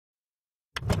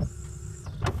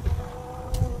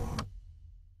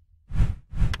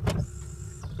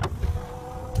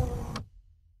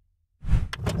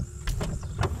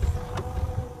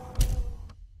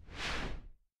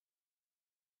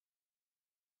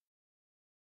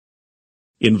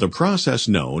In the process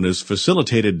known as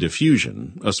facilitated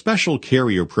diffusion, a special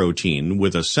carrier protein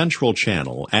with a central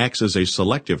channel acts as a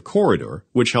selective corridor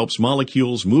which helps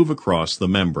molecules move across the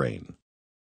membrane.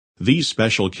 These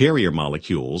special carrier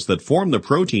molecules that form the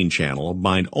protein channel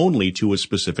bind only to a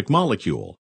specific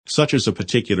molecule, such as a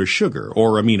particular sugar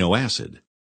or amino acid.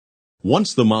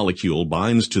 Once the molecule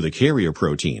binds to the carrier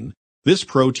protein, this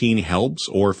protein helps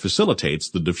or facilitates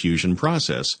the diffusion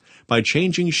process by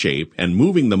changing shape and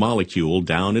moving the molecule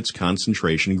down its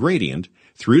concentration gradient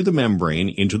through the membrane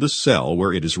into the cell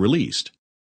where it is released.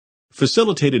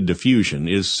 Facilitated diffusion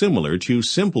is similar to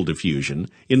simple diffusion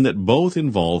in that both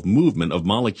involve movement of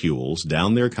molecules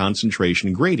down their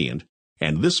concentration gradient,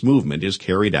 and this movement is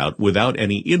carried out without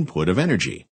any input of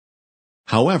energy.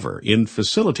 However, in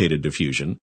facilitated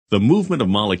diffusion, the movement of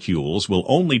molecules will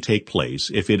only take place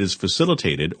if it is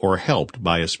facilitated or helped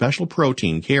by a special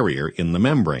protein carrier in the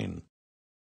membrane.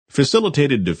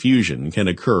 Facilitated diffusion can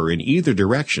occur in either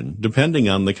direction depending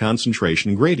on the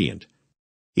concentration gradient.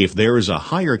 If there is a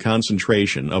higher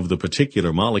concentration of the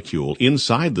particular molecule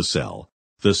inside the cell,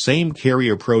 the same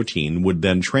carrier protein would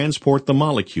then transport the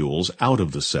molecules out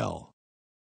of the cell.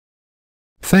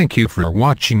 Thank you for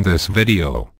watching this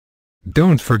video.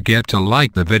 Don't forget to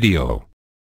like the video.